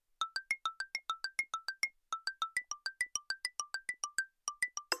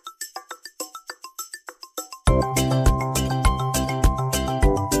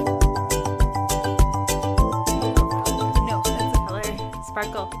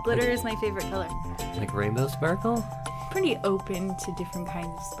sparkle. Glitter is my favorite color. Like rainbow sparkle? Pretty open to different kinds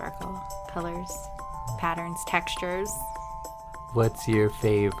of sparkle. Colors, patterns, textures. What's your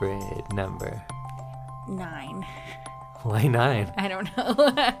favorite number? 9. Why 9? I don't know.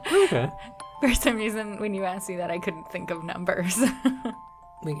 Okay. For some reason, when you asked me that, I couldn't think of numbers.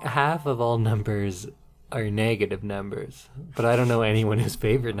 Like half of all numbers are negative numbers, but I don't know anyone whose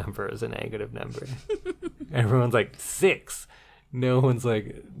favorite number is a negative number. Everyone's like 6. No one's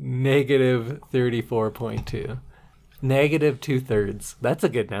like negative 34.2. Negative 2/3. That's a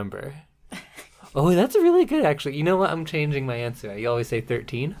good number. Oh, that's really good, actually. You know what? I'm changing my answer. You always say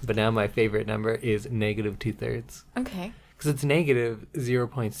 13, but now my favorite number is negative 2/3. Okay. Because it's negative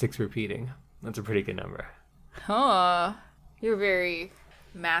 0.6 repeating. That's a pretty good number. Oh, you're very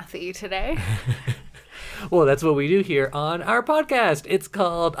mathy today. Well, that's what we do here on our podcast. It's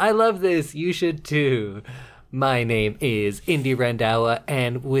called I Love This, You Should Too. My name is Indy Randawa,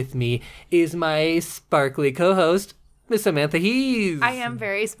 and with me is my sparkly co-host, Miss Samantha Hees. I am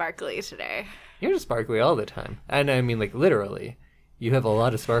very sparkly today. You're just sparkly all the time. And I mean, like, literally. You have a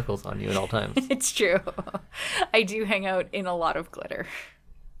lot of sparkles on you at all times. It's true. I do hang out in a lot of glitter.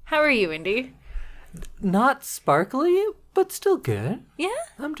 How are you, Indy? Not sparkly, but still good. Yeah?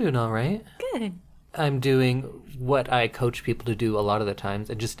 I'm doing all right. Good. I'm doing what I coach people to do a lot of the times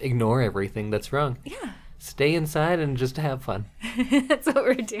and just ignore everything that's wrong. Yeah. Stay inside and just have fun. That's what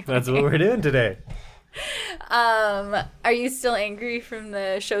we're doing. That's what we're doing today. Are you still angry from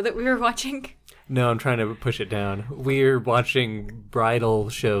the show that we were watching? No, I'm trying to push it down. We're watching bridal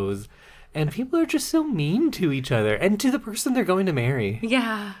shows, and people are just so mean to each other and to the person they're going to marry.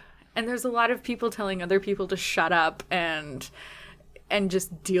 Yeah. And there's a lot of people telling other people to shut up and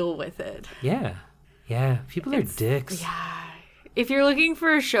just deal with it. Yeah. Yeah. People are dicks. Yeah. If you're looking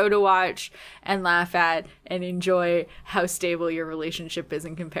for a show to watch and laugh at and enjoy how stable your relationship is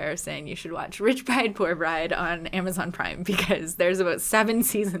in comparison, you should watch Rich Bride, Poor Bride on Amazon Prime, because there's about 7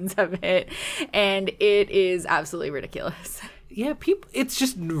 seasons of it, and it is absolutely ridiculous. Yeah, it's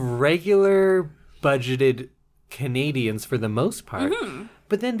just regular budgeted Canadians for the most part. Mm-hmm.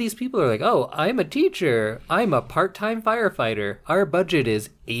 But then these people are like, oh, I'm a teacher. I'm a part-time firefighter. Our budget is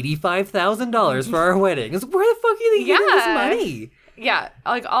 $85,000 for our wedding. It's like, where the fuck are they getting this money? Yeah,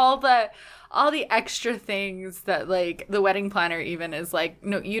 like all the extra things that, like, the wedding planner even is like,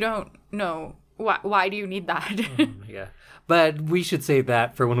 no, you don't know. Why do you need that? Yeah. But we should save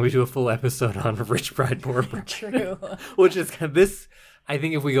that for when we do a full episode on Rich Bride, Poor Bride. True. Which is this, I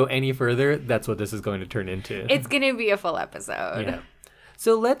think if we go any further, that's what this is going to turn into. It's going to be a full episode. Yeah.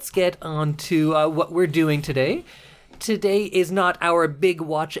 So let's get on to what we're doing today. Today is not our big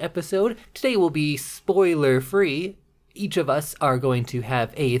watch episode. Today will be spoiler-free. Each of us are going to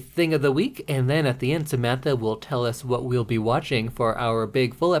have a thing of the week, and then at the end, Samantha will tell us what we'll be watching for our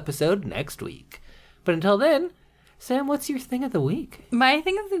big full episode next week. But until then, Sam, what's your thing of the week? My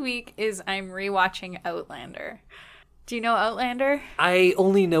thing of the week is I'm rewatching Outlander. Do you know Outlander? I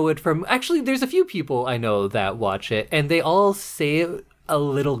only know it from... Actually, there's a few people I know that watch it, and they all say it a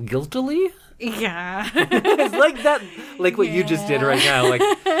little guiltily. Yeah. It's like that, like what you just did right now. Like,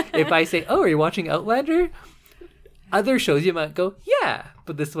 if I say, oh, are you watching Outlander? Other shows you might go, yeah.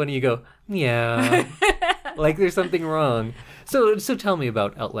 But this one you go, yeah. Like there's something wrong. So tell me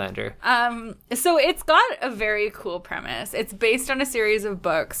about Outlander. So it's got a very cool premise. It's based on a series of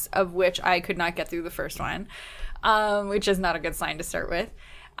books, of which I could not get through the first one, which is not a good sign to start with.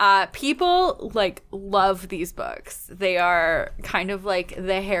 People like love these books. They are kind of like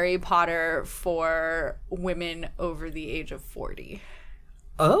the Harry Potter for women over the age of 40.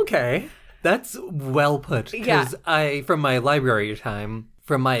 Okay. That's well put. Because from my library time,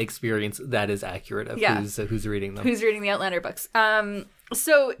 from my experience, that is accurate of who's reading them. Who's reading the Outlander books.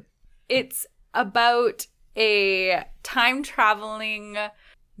 So it's about a time-traveling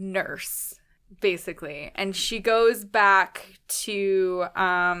nurse, basically, and she goes back to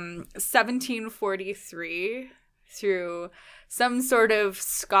 1743 through some sort of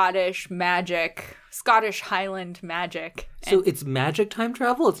Scottish Highland magic. So it's magic time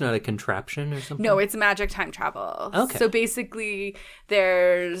travel? It's not a contraption or something? No, it's magic time travel. Okay. So basically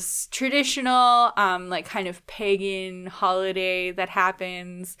there's traditional, like kind of pagan holiday that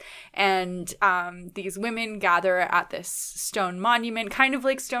happens, and these women gather at this stone monument, kind of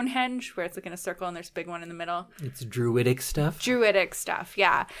like Stonehenge, where it's like in a circle and there's a big one in the middle. It's druidic stuff? Druidic stuff,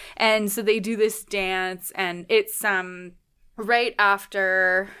 yeah. And so they do this dance, and it's right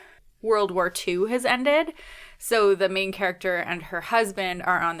after World War II has ended. So the main character and her husband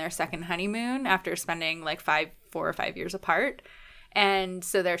are on their second honeymoon after spending like 4 or 5 years apart. And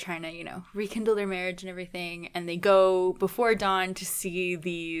so they're trying to, rekindle their marriage and everything. And they go before dawn to see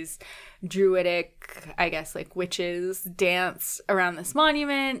these druidic, I guess, like witches dance around this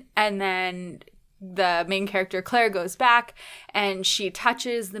monument. And then the main character, Claire, goes back and she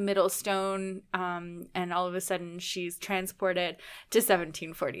touches the middle stone. And all of a sudden she's transported to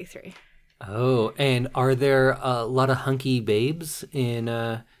 1743. Oh, and are there a lot of hunky babes in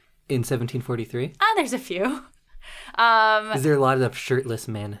 1743? There's a few. Is there a lot of shirtless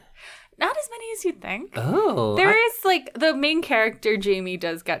men? Not as many as you'd think. Oh. There is, like, the main character, Jamie,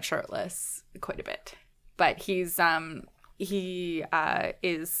 does get shirtless quite a bit. But he is a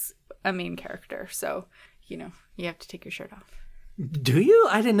main character, so, you have to take your shirt off. Do you?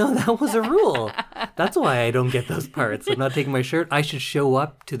 I didn't know that was a rule. That's why I don't get those parts. I'm not taking my shirt. I should show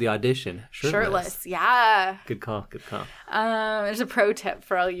up to the audition shirtless. Yeah. Good call. There's a pro tip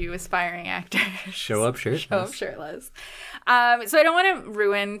for all you aspiring actors. Show up shirtless. So I don't want to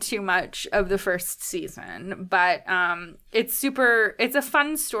ruin too much of the first season, but it's a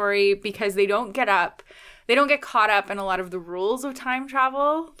fun story because they don't get caught up in a lot of the rules of time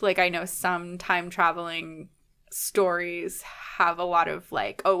travel. Like, I know some time traveling stories have a lot of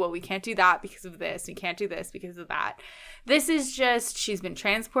like, oh, well, we can't do that because of this. We can't do this because of that. This is just, she's been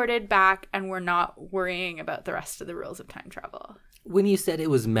transported back and we're not worrying about the rest of the rules of time travel. When you said it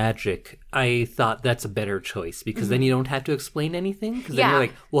was magic, I thought that's a better choice because then you don't have to explain anything. Because then you're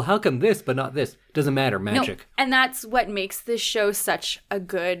like, well, how come this but not this? Doesn't matter. Magic. No, and that's what makes this show such a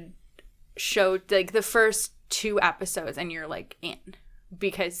good show. Like the first 2 episodes and you're like in.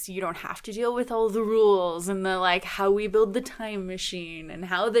 Because you don't have to deal with all the rules and the like how we build the time machine and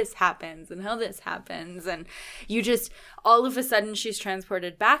how this happens and how this happens, and you just all of a sudden she's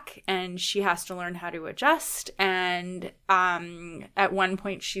transported back and she has to learn how to adjust. And at one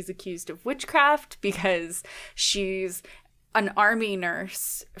point she's accused of witchcraft because she's an army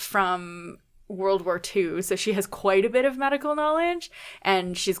nurse from World War II, so she has quite a bit of medical knowledge,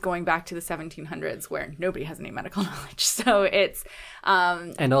 and she's going back to the 1700s where nobody has any medical knowledge. So it's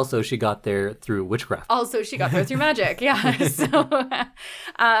and also she got there through witchcraft. Also she got there through magic. Yeah. So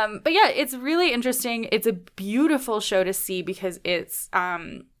but yeah, it's really interesting. It's a beautiful show to see because it's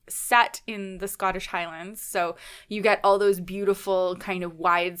set in the Scottish Highlands, so you get all those beautiful kind of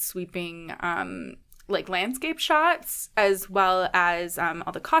wide sweeping like landscape shots, as well as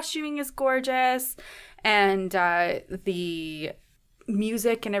all the costuming is gorgeous, and the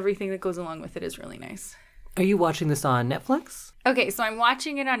music and everything that goes along with it is really nice. Are you watching this on Netflix? Okay, so I'm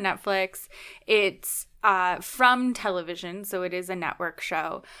watching it on Netflix. It's from television, so it is a network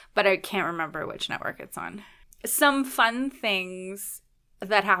show, but I can't remember which network it's on. Some fun things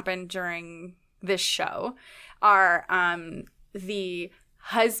that happen during this show are the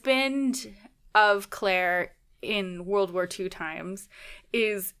husband of Claire in World War II times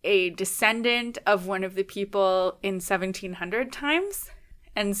is a descendant of one of the people in 1700 times.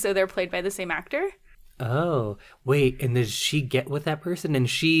 And so they're played by the same actor. Oh, wait. And does she get with that person? And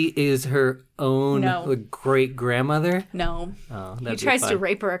she is her own great-grandmother? No. Oh, he tries to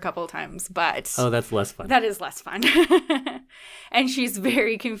rape her a couple times, but... Oh, that's less fun. That is less fun. And she's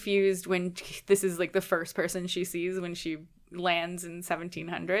very confused when this is like the first person she sees when she lands in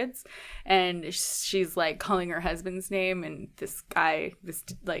 1700s, and she's like calling her husband's name, and this guy, this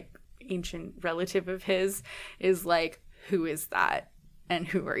like ancient relative of his, is like, who is that and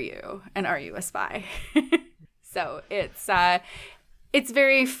who are you and are you a spy? So it's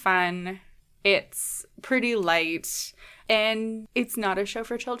very fun, it's pretty light, and it's not a show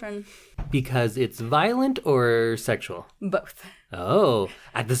for children. Because it's violent or sexual? Both. Oh,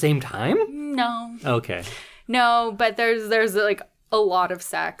 at the same time? No. Okay. No, but there's like a lot of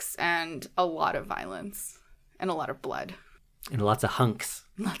sex and a lot of violence and a lot of blood. And lots of hunks.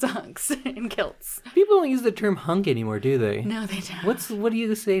 Lots of hunks in kilts. People don't use the term hunk anymore, do they? No, they don't. What do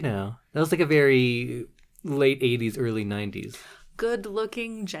you say now? That was like a very late 80s, early 90s.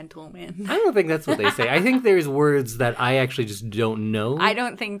 Good-looking gentleman. I don't think that's what they say. I think there's words that I actually just don't know. I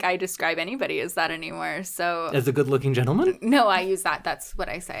don't think I describe anybody as that anymore, so... As a good-looking gentleman? No, I use that. That's what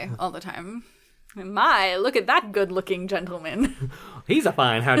I say all the time. My, look at that good-looking gentleman. He's a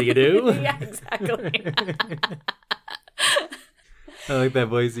fine how do you do. Yeah, exactly. I like that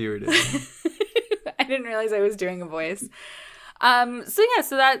voice you were doing. I didn't realize I was doing a voice. So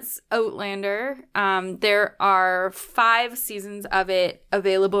that's Outlander. There are 5 seasons of it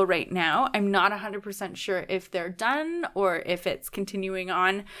available right now. I'm not 100% sure if they're done or if it's continuing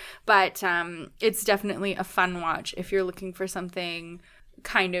on, but it's definitely a fun watch if you're looking for something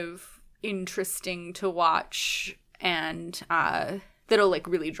kind of interesting to watch and that'll like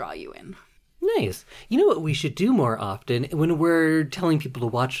really draw you in. Nice. You know what we should do more often when we're telling people to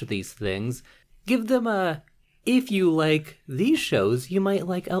watch these things? Give them a, if you like these shows, you might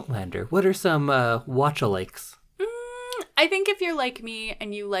like Outlander. What are some watch-alikes? I think if you're like me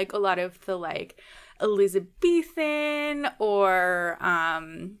and you like a lot of the like Elizabethan or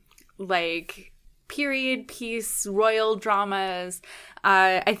like period piece royal dramas,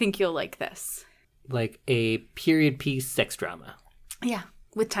 I think you'll like this. Like a period piece sex drama. Yeah,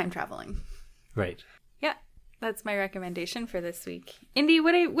 with time traveling. Right. Yeah, that's my recommendation for this week. Indy,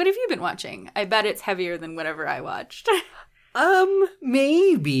 what have you been watching? I bet it's heavier than whatever I watched.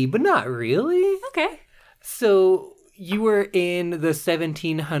 Maybe, but not really. Okay. So you were in the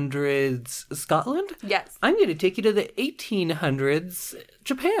 1700s Scotland? Yes. I'm going to take you to the 1800s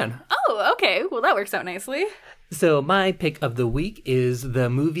Japan. Oh, okay. Well, that works out nicely. So my pick of the week is the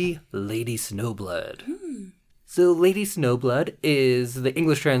movie Lady Snowblood. So Lady Snowblood is the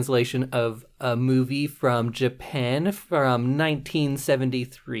English translation of a movie from Japan from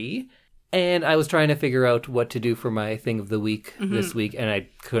 1973. And I was trying to figure out what to do for my thing of the week this week, and I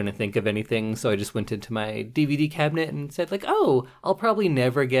couldn't think of anything, so I just went into my DVD cabinet and said, like, oh, I'll probably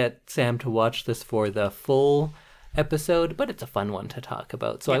never get Sam to watch this for the full episode, but it's a fun one to talk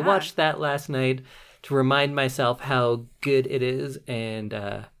about. So I watched that last night to remind myself how good it is, and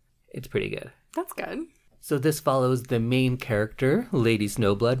it's pretty good. That's good. So this follows the main character, Lady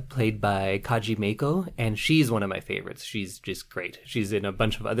Snowblood, played by Kaji Meiko, and she's one of my favorites. She's just great. She's in a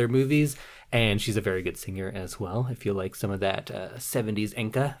bunch of other movies, and she's a very good singer as well, if you like some of that 70s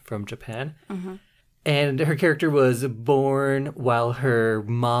enka from Japan. And her character was born while her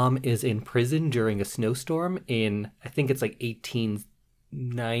mom is in prison during a snowstorm in, I think it's like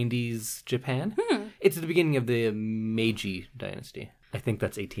 1890s Japan. It's the beginning of the Meiji dynasty. I think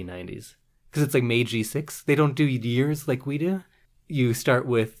that's 1890s. Because it's like Meiji 6. They don't do years like we do. You start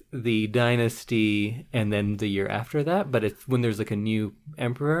with the dynasty and then the year after that. But it's when there's like a new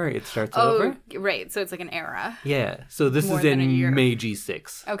emperor, it starts over. Right. So it's like an era. Yeah. So this More is than a year. in Meiji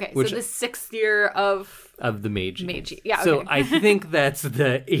 6. Okay. So the 6th year of the Meiji. Meiji. Yeah. Okay. So I think that's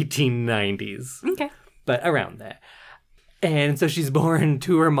the 1890s. Okay. But around that. And so she's born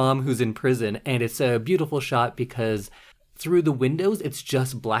to her mom who's in prison. And it's a beautiful shot because through the windows, it's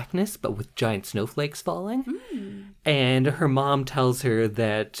just blackness, but with giant snowflakes falling. And her mom tells her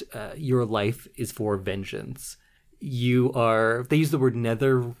that your life is for vengeance. They use the word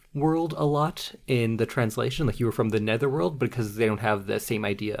netherworld a lot in the translation, like you were from the netherworld, because they don't have the same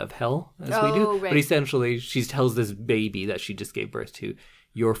idea of hell as we do. Right. But essentially, she tells this baby that she just gave birth to,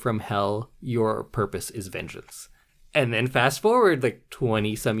 you're from hell, your purpose is vengeance. And then fast forward like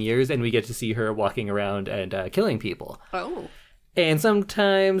 20 some years and we get to see her walking around and killing people. Oh. And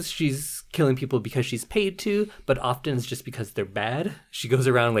sometimes she's killing people because she's paid to, but often it's just because they're bad. She goes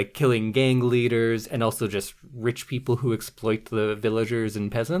around like killing gang leaders and also just rich people who exploit the villagers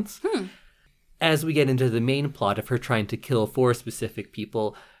and peasants. As we get into the main plot of her trying to kill 4 specific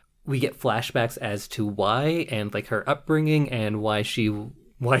people, we get flashbacks as to why and like her upbringing and why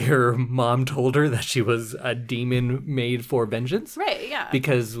her mom told her that she was a demon made for vengeance. Right, yeah.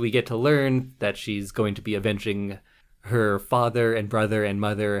 Because we get to learn that she's going to be avenging her father and brother and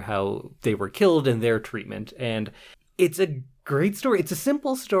mother, how they were killed and their treatment. And it's a great story. It's a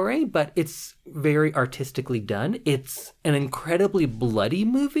simple story, but it's very artistically done. It's an incredibly bloody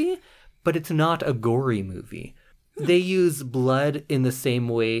movie, but it's not a gory movie. They use blood in the same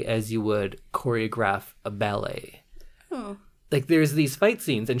way as you would choreograph a ballet. Oh. Like, there's these fight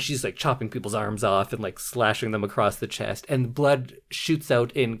scenes, and she's, like, chopping people's arms off and, like, slashing them across the chest, and blood shoots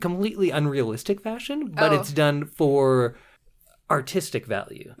out in completely unrealistic fashion, but it's done for artistic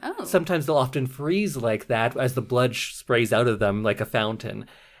value. Oh. Sometimes they'll often freeze like that as the blood sprays out of them like a fountain.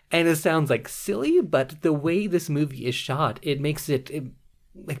 And it sounds, like, silly, but the way this movie is shot, it makes it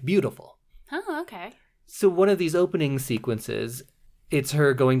like, beautiful. Oh, okay. So one of these opening sequences, it's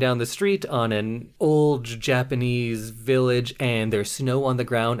her going down the street on an old Japanese village, and there's snow on the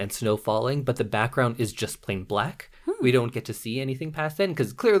ground and snow falling, but the background is just plain black. We don't get to see anything past then,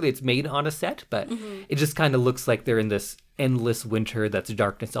 because clearly it's made on a set, but it just kind of looks like they're in this endless winter that's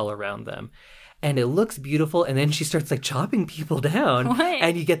darkness all around them. And it looks beautiful, and then she starts, like, chopping people down. What?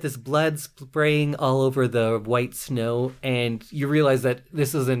 And you get this blood spraying all over the white snow, and you realize that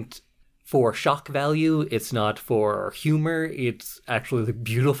this isn't for shock value, it's not for humor, it's actually the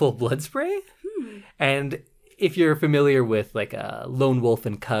beautiful blood spray. And if you're familiar with like a Lone Wolf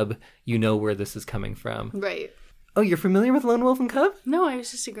and Cub, you know where this is coming from. Right. Oh, you're familiar with Lone Wolf and Cub? No, I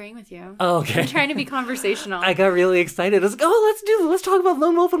was just agreeing with you. Oh, okay. I'm trying to be conversational. I got really excited. I was like, oh, let's talk about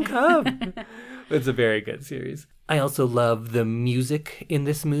Lone Wolf and Cub. It's a very good series. I also love the music in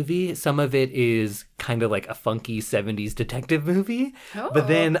this movie. Some of it is kind of like a funky 70s detective movie, but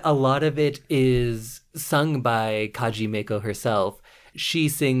then a lot of it is sung by Kaji Meiko herself. She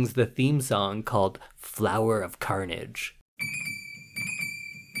sings the theme song called Flower of Carnage.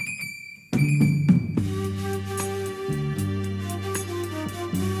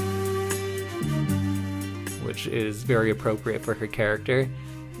 Which is very appropriate for her character.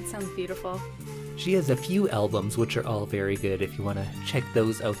 It sounds beautiful. She has a few albums, which are all very good if you want to check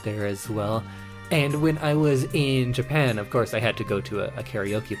those out there as well. And when I was in Japan, of course, I had to go to a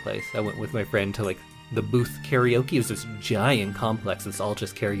karaoke place. I went with my friend to, like, the booth karaoke. It was this giant complex. It's all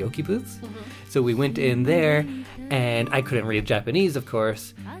just karaoke booths. So we went in there, and I couldn't read Japanese, of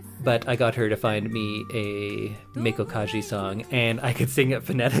course, but I got her to find me a Meiko Kaji song, and I could sing it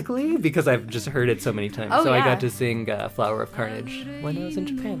phonetically because I've just heard it so many times. I got to sing Flower of Carnage when I was in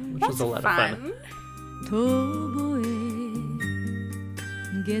Japan, which was a lot of fun. 遠吠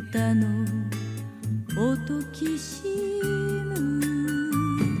え下駄の音きしむ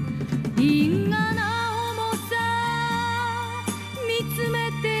因果な重さ見つ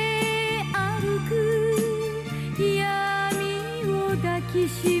めて歩く闇を抱き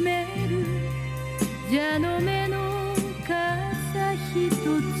しめる蛇の目の傘一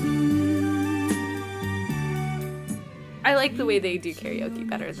つ I like the way they do karaoke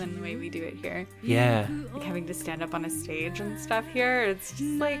better than the way we do it here. Yeah. Like having to stand up on a stage and stuff here. It's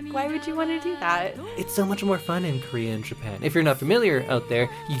just like, why would you want to do that? It's so much more fun in Korea and Japan. If you're not familiar out there,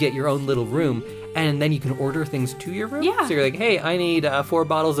 you get your own little room, and then you can order things to your room. Yeah. So you're like, hey, I need 4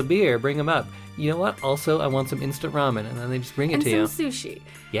 bottles of beer. Bring them up. You know what? Also, I want some instant ramen, and then they just bring it And to you. some sushi.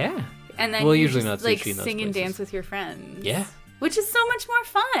 Yeah. And then Well, you usually just, not sushi like in those sing and places. dance with your friends. Yeah. Which is so much more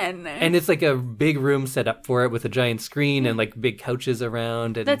fun. And it's like a big room set up for it with a giant screen and like big couches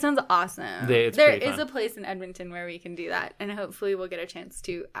around. And that sounds awesome. It's There pretty is fun. a place in Edmonton where we can do that, and hopefully we'll get a chance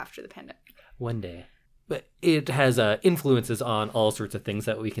to after the pandemic. One day. But it has influences on all sorts of things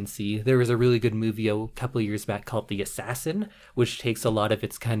that we can see. There was a really good movie a couple of years back called The Assassin, which takes a lot of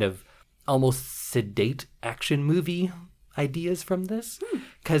its kind of almost sedate action movie ideas from this.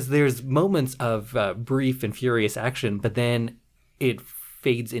 Because there's moments of brief and furious action, but then it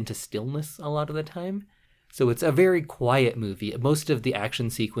fades into stillness a lot of the time. So it's a very quiet movie. Most of the action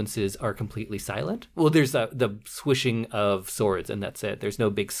sequences are completely silent. Well, there's the swishing of swords, and that's it. There's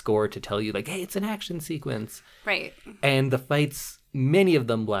no big score to tell you, like, hey, it's an action sequence. Right. And the fights, many of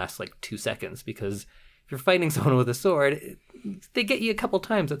them last like 2 seconds, because if you're fighting someone with a sword, they get you a couple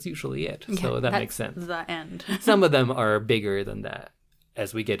times. That's usually it. So that makes sense. The end. Some of them are bigger than that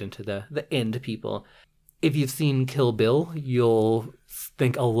as we get into the end people. If you've seen Kill Bill, you'll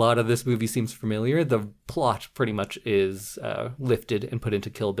think a lot of this movie seems familiar. The plot pretty much is lifted and put into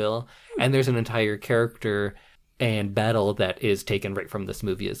Kill Bill. And there's an entire character and battle that is taken right from this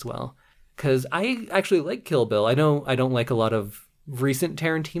movie as well. Because I actually like Kill Bill. I know I don't like a lot of recent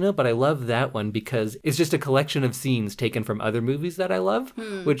Tarantino, but I love that one because it's just a collection of scenes taken from other movies that I love,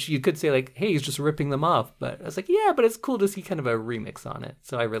 which you could say like, hey, he's just ripping them off. But I was like, yeah, but it's cool to see kind of a remix on it.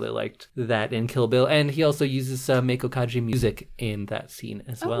 So I really liked that in Kill Bill. And he also uses Meiko Kaji music in that scene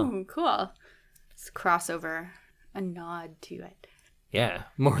as well. Oh, cool. It's a crossover, a nod to it. Yeah,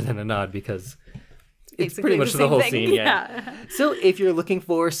 more than a nod because it's Basically pretty much the same whole thing. scene, yeah. So if you're looking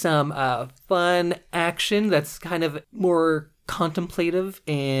for some fun action that's kind of more contemplative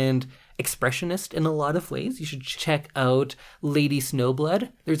and expressionist in a lot of ways, you should check out Lady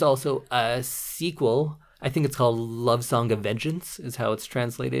Snowblood. There's also a sequel. I think it's called Love Song of Vengeance is how it's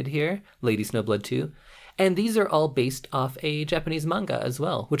translated here. Lady Snowblood 2. And these are all based off a Japanese manga as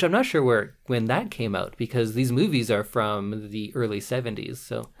well, which I'm not sure when that came out because these movies are from the early 70s.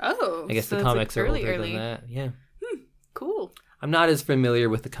 So I guess so the it's, comics like, are older early. than that. Yeah. Cool. I'm not as familiar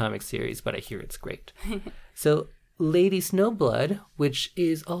with the comic series, but I hear it's great. So Lady Snowblood, which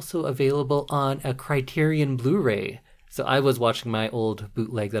is also available on a Criterion Blu-ray. So I was watching my old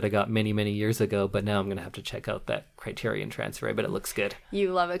bootleg that I got many, many years ago, but now I'm going to have to check out that Criterion transfer. I bet it looks good.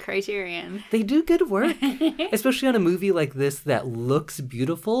 You love a Criterion. They do good work, especially on a movie like this that looks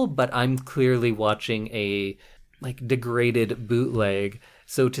beautiful, but I'm clearly watching a like degraded bootleg.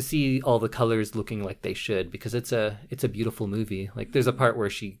 So to see all the colors looking like they should, because it's a beautiful movie. Like there's a part where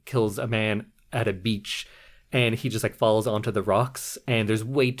she kills a man at a beach and he just like falls onto the rocks and there's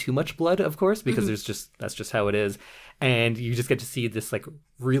way too much blood, of course, because that's just how it is. And you just get to see this like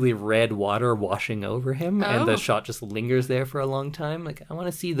really red water washing over him and the shot just lingers there for a long time. Like I want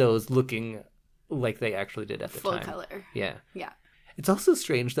to see those looking like they actually did at the Full time. color. Yeah. Yeah. It's also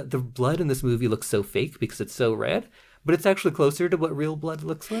strange that the blood in this movie looks so fake because it's so red, but it's actually closer to what real blood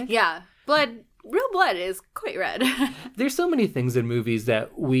looks like. Yeah. Blood real blood is quite red. There's so many things in movies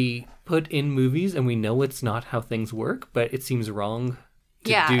that we put in movies and we know it's not how things work, but it seems wrong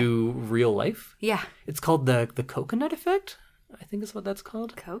to Yeah. do real life. Yeah. It's called the coconut effect, I think is what that's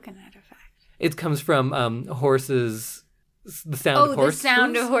called. Coconut effect. It comes from horses, the sound of horse the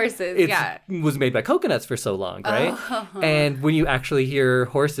sound hooves. of horses. It Yeah. was made by coconuts for so long, right? Oh. And when you actually hear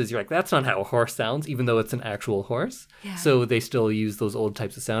horses, you're like, that's not how a horse sounds, even though it's an actual horse. Yeah. So they still use those old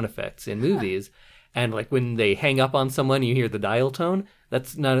types of sound effects in movies. And like when they hang up on someone, you hear the dial tone.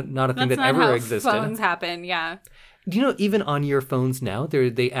 That's not a thing That's that not ever how existed. phones happen. Yeah. Do you know, even on your phones now,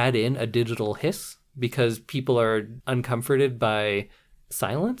 they add in a digital hiss because people are uncomforted by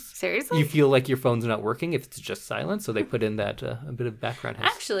silence. Seriously? You feel like your phone's not working if it's just silent, so they put in that a bit of background hiss.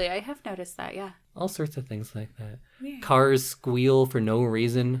 Actually, I have noticed that. Yeah. All sorts of things like that. Weird. Cars squeal for no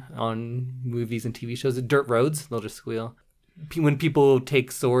reason on movies and TV shows. Dirt roads, they'll just squeal. When people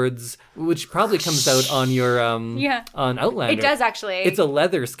take swords, which probably comes out on your Yeah. on Outlander. It does actually. It's a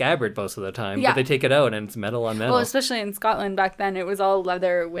leather scabbard most of the time, Yeah. but they take it out and it's metal on metal. Well, especially in Scotland back then, it was all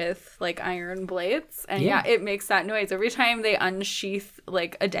leather with like iron blades, and Yeah. yeah, it makes that noise every time they unsheath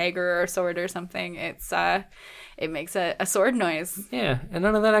like a dagger or a sword or something. It makes a sword noise. Yeah, and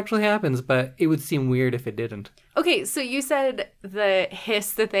none of that actually happens, but it would seem weird if it didn't. Okay, so you said the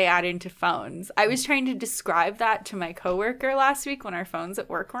hiss that they add into phones. I was trying to describe that to my coworker last week when our phones at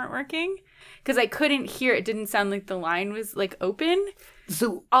work weren't working because I couldn't hear. It didn't sound like the line was like open.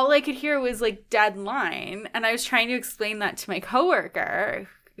 So All I could hear was like dead line, and I was trying to explain that to my coworker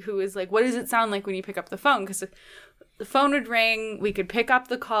who was like, what does it sound like when you pick up the phone? Because the phone would ring, we could pick up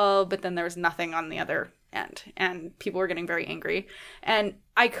the call, but then there was nothing on the other end, and people were getting very angry, and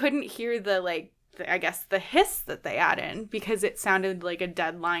I couldn't hear the I guess the hiss that they add in because it sounded like a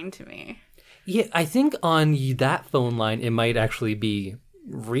dead line to me. yeah, I think on that phone line it might actually be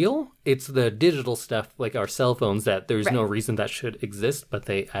real. It's the digital stuff like our cell phones that there's no reason that should exist, but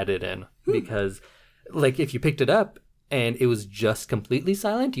they add it in because like if you picked it up and it was just completely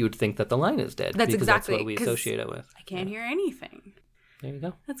silent, you would think that the line is dead. That's because exactly, that's what we 'cause associate it with. I can't hear anything. There you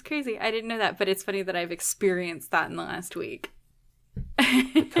go. That's crazy. I didn't know that, but it's funny that I've experienced that in the last week.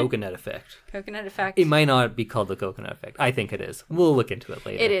 The coconut effect. Coconut effect. It might not be called the coconut effect. I think it is. We'll look into it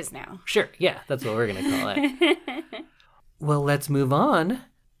later. It is now. Sure. Yeah, that's what we're going to call it. Well, let's move on.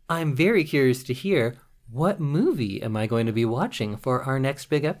 I'm very curious to hear, what movie am I going to be watching for our next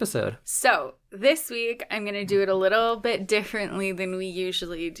big episode? So this week, I'm going to do it a little bit differently than we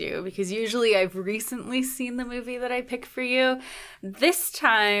usually do because usually I've recently seen the movie that I pick for you. This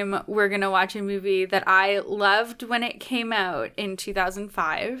time, we're going to watch a movie that I loved when it came out in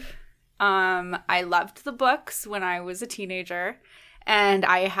 2005. I loved the books when I was a teenager, and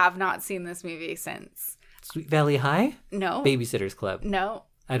I have not seen this movie since. Sweet Valley High? No. Babysitter's Club. No.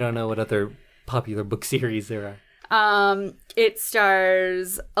 I don't know what other popular book series there are. It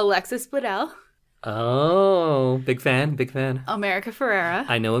stars Alexis Bledel, Oh, big fan, big fan. America Ferrera,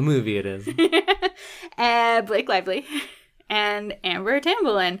 I know what movie it is. Blake Lively, and Amber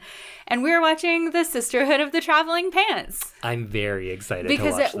Tamblyn. And we're watching The Sisterhood of the Traveling Pants. I'm very excited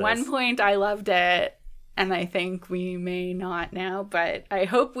Because to watch at one point I loved it, and I think we may not now, but I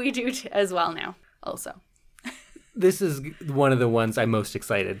hope we do as well now also. This is one of the ones I'm most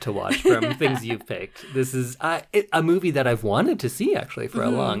excited to watch from things you've picked. This is a movie that I've wanted to see, actually, for a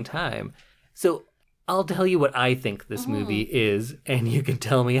long time. So I'll tell you what I think this movie is, and you can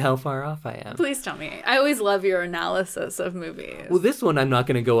tell me how far off I am. Please tell me. I always love your analysis of movies. Well, this one I'm not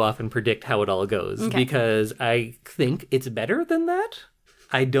going to go off and predict how it all goes, because I think it's better than that.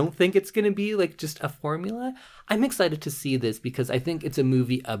 I don't think it's going to be like just a formula. I'm excited to see this because I think it's a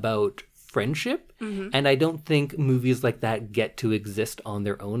movie about friendship, and I don't think movies like that get to exist on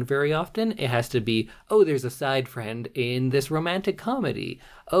their own very often. It has to be, oh, there's a side friend in this romantic comedy.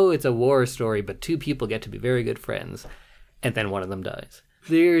 Oh, it's a war story, but two people get to be very good friends, and then one of them dies.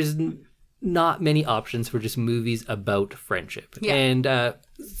 There's not many options for just movies about friendship. Yeah. And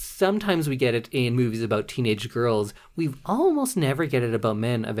sometimes we get it in movies about teenage girls. We almost never get it about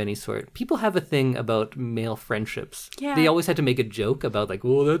men of any sort. People have a thing about male friendships. Yeah. They always had to make a joke about like,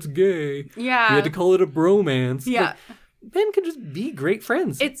 oh, that's gay. Yeah. We had to call it a bromance. Yeah. Like, men can just be great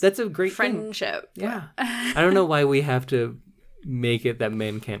friends. That's a great thing. friendship. Yeah. I don't know why we have to make it that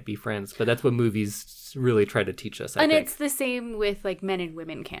men can't be friends, but that's what movies really try to teach us, I And think. it's the same with like men and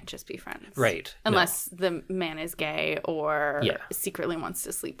women can't just be friends. Right. No. Unless the man is gay or Yeah. secretly wants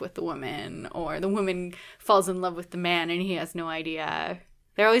to sleep with the woman, or the woman falls in love with the man and he has no idea.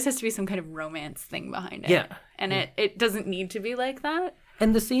 There always has to be some kind of romance thing behind it. Yeah. And it doesn't need to be like that.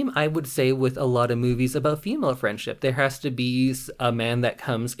 And the same, I would say, with a lot of movies about female friendship. There has to be a man that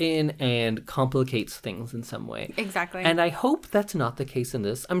comes in and complicates things in some way. Exactly. And I hope that's not the case in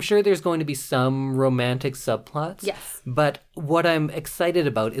this. I'm sure there's going to be some romantic subplots. Yes. But what I'm excited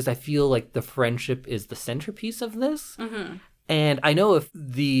about is I feel like the friendship is the centerpiece of this. Mm-hmm. And I know if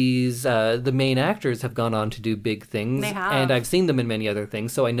these, the main actors have gone on to do big things. They have. And I've seen them in many other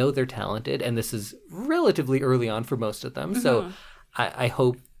things. So I know they're talented. And this is relatively early on for most of them. Mm-hmm. So I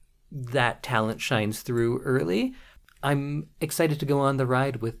hope that talent shines through early. I'm excited to go on the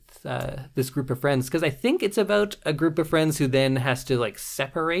ride with this group of friends because I think it's about a group of friends who then has to like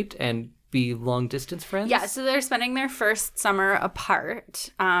separate and be long distance friends. Yeah, so they're spending their first summer apart.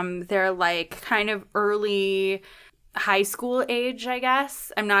 They're like kind of early high school age, I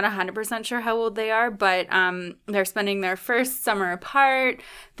guess. I'm not 100% sure how old they are, but they're spending their first summer apart.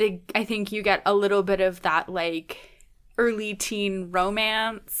 I think you get a little bit of that like early teen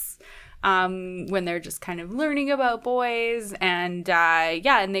romance when they're just kind of learning about boys, and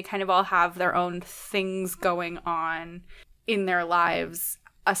and they kind of all have their own things going on in their lives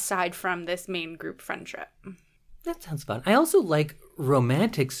aside from this main group friendship. That sounds fun. I also like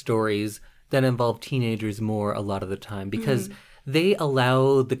romantic stories that involve teenagers more a lot of the time because they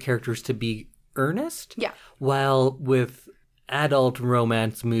allow the characters to be earnest. Yeah. While with adult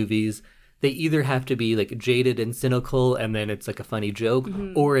romance movies, they either have to be like jaded and cynical and then it's like a funny joke,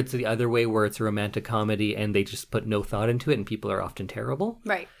 or it's the other way where it's a romantic comedy and they just put no thought into it and people are often terrible.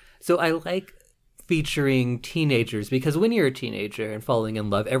 Right. So I like featuring teenagers because when you're a teenager and falling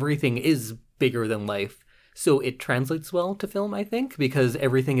in love, everything is bigger than life. So it translates well to film, I think, because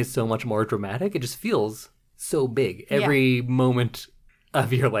everything is so much more dramatic. It just feels so big. Every moment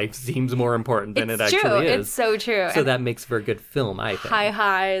of your life seems more important than it actually is. It's so true. So that makes for a good film, I think. High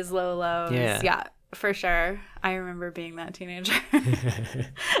highs, low lows. Yeah. Yeah, for sure. I remember being that teenager.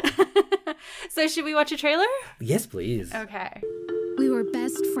 So should we watch a trailer? Yes, please. Okay. We were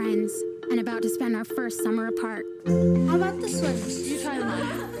best friends and about to spend our first summer apart. How about the swimmers? You try them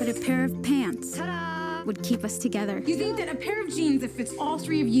on. But a pair of pants Ta-da! would keep us together. You think that a pair of jeans that fits all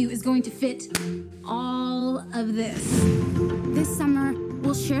three of you is going to fit all of this? This summer,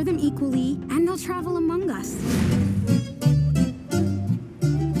 we'll share them equally and they'll travel among us.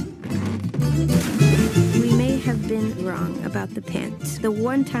 We may have been wrong about the pants. The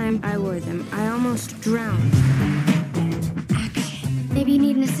one time I wore them, I almost drowned. Maybe you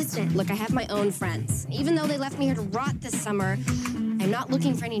need an assistant. Look, I have my own friends. Even though they left me here to rot this summer, I'm not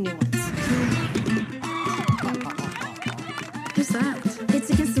looking for any new ones. Who's that? It's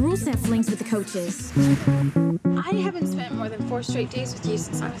against the rules to have flings with the coaches. I haven't spent more than 4 straight days with you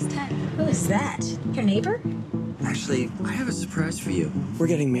since I was 10. Who is that? Your neighbor? Actually, I have a surprise for you. We're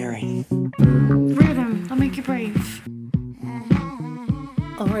getting married. Rhythm, I'll make you brave.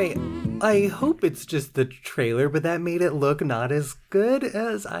 All right. I hope it's just the trailer, but that made it look not as good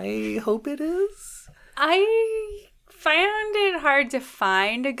as I hope it is. I found it hard to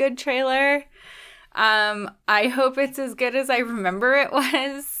find a good trailer. I hope it's as good as I remember it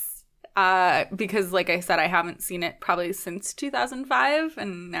was. Because like I said, I haven't seen it probably since 2005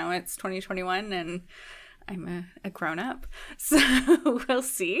 and now it's 2021 and I'm a grown-up. So we'll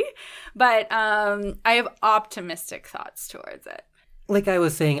see. But I have optimistic thoughts towards it. Like I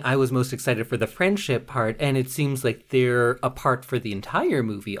was saying, I was most excited for the friendship part, and it seems like they're apart for the entire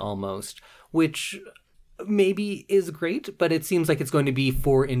movie almost, which maybe is great, but it seems like it's going to be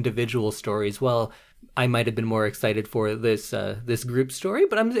 4 individual stories. Well, I might have been more excited for this this group story,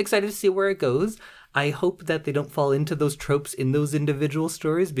 but I'm excited to see where it goes. I hope that they don't fall into those tropes in those individual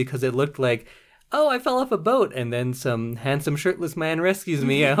stories because it looked like, oh, I fell off a boat and then some handsome shirtless man rescues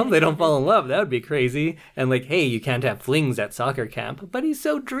me. I hope they don't fall in love. That would be crazy. And like, hey, you can't have flings at soccer camp, but he's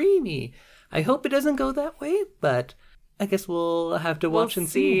so dreamy. I hope it doesn't go that way, but I guess we'll have to watch and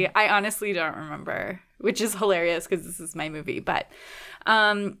see. I honestly don't remember, which is hilarious because this is my movie. But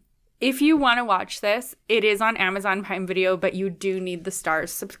if you want to watch this, it is on Amazon Prime Video, but you do need the Starz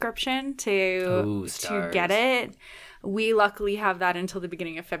subscription to get it. We luckily have that until the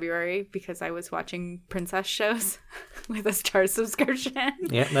beginning of February because I was watching princess shows with a Starz subscription.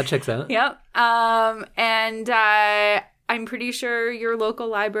 Yeah, that checks out. Yep. And I'm pretty sure your local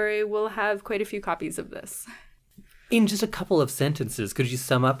library will have quite a few copies of this. In just a couple of sentences, could you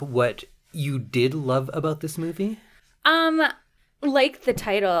sum up what you did love about this movie? Like the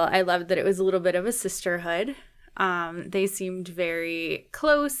title, I loved that it was a little bit of a sisterhood. They seemed very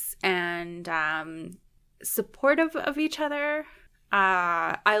close and supportive of each other.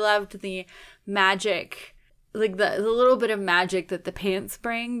 I loved the magic, like the little bit of magic that the pants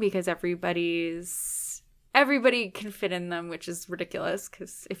bring because everybody's everybody can fit in them, which is ridiculous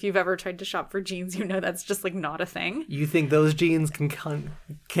because if you've ever tried to shop for jeans, you know that's just like not a thing. You think those jeans can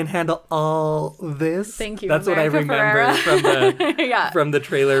handle all this? Thank you. That's America what I remember from the yeah. from the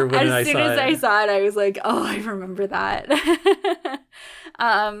trailer when I saw it. As soon as I saw it, I was like, oh, I remember that.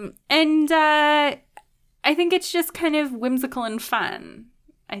 I think it's just kind of whimsical and fun.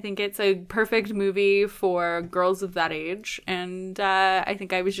 I think it's a perfect movie for girls of that age. And I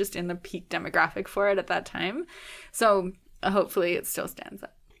think I was just in the peak demographic for it at that time. So hopefully it still stands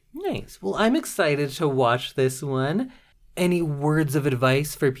up. Nice. Well, I'm excited to watch this one. Any words of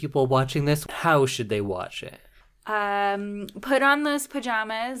advice for people watching this? How should they watch it? Put on those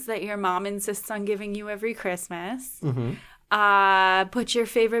pajamas that your mom insists on giving you every Christmas. Mm-hmm. Put your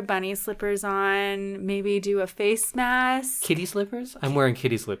favorite bunny slippers on. Maybe do a face mask. Kitty slippers? I'm wearing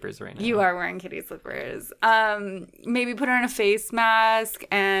kitty slippers right now. You are wearing kitty slippers. Maybe put on a face mask.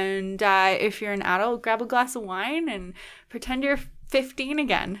 And if you're an adult, grab a glass of wine and pretend you're 15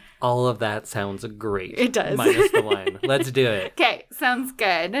 again. All of that sounds great. It does. Minus the wine. Let's do it. Okay, sounds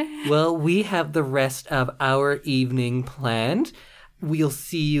good. Well, we have the rest of our evening planned. We'll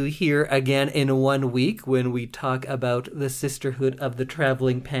see you here again in 1 week when we talk about The Sisterhood of the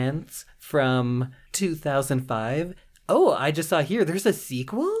Traveling Pants from 2005. Oh, I just saw here, there's a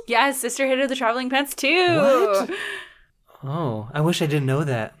sequel? Yeah, Sisterhood of the Traveling Pants 2. What? Oh, I wish I didn't know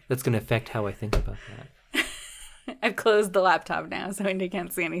that. That's going to affect how I think about that. I've closed the laptop now, so Indy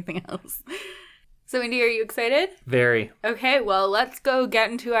can't see anything else. So, Indy, are you excited? Very. Okay, well, let's go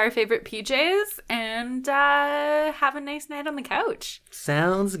get into our favorite PJs and have a nice night on the couch.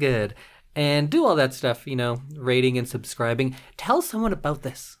 Sounds good. And do all that stuff, rating and subscribing. Tell someone about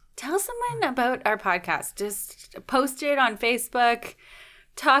this. Tell someone about our podcast. Just post it on Facebook.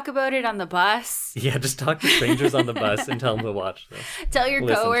 Talk about it on the bus. Yeah, just talk to strangers on the bus and tell them to watch this. Tell your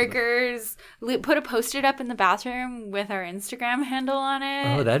coworkers. Put a post-it up in the bathroom with our Instagram handle on it.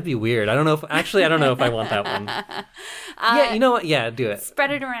 Oh, that'd be weird. I don't know if I want that one. Yeah, you know what? Yeah, do it.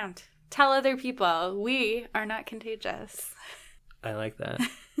 Spread it around. Tell other people. We are not contagious. I like that.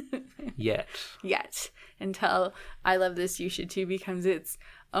 Yet. Until I Love This, You Should Too becomes its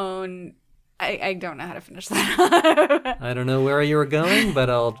own... I don't know how to finish that. I don't know where you were going, but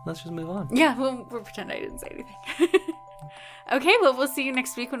let's just move on. Yeah, we'll pretend I didn't say anything. Okay, well, we'll see you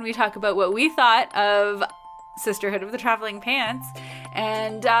next week when we talk about what we thought of Sisterhood of the Traveling Pants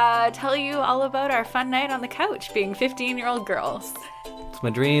and tell you all about our fun night on the couch being 15-year-old girls. It's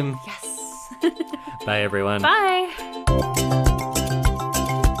my dream. Yes. Bye, everyone. Bye.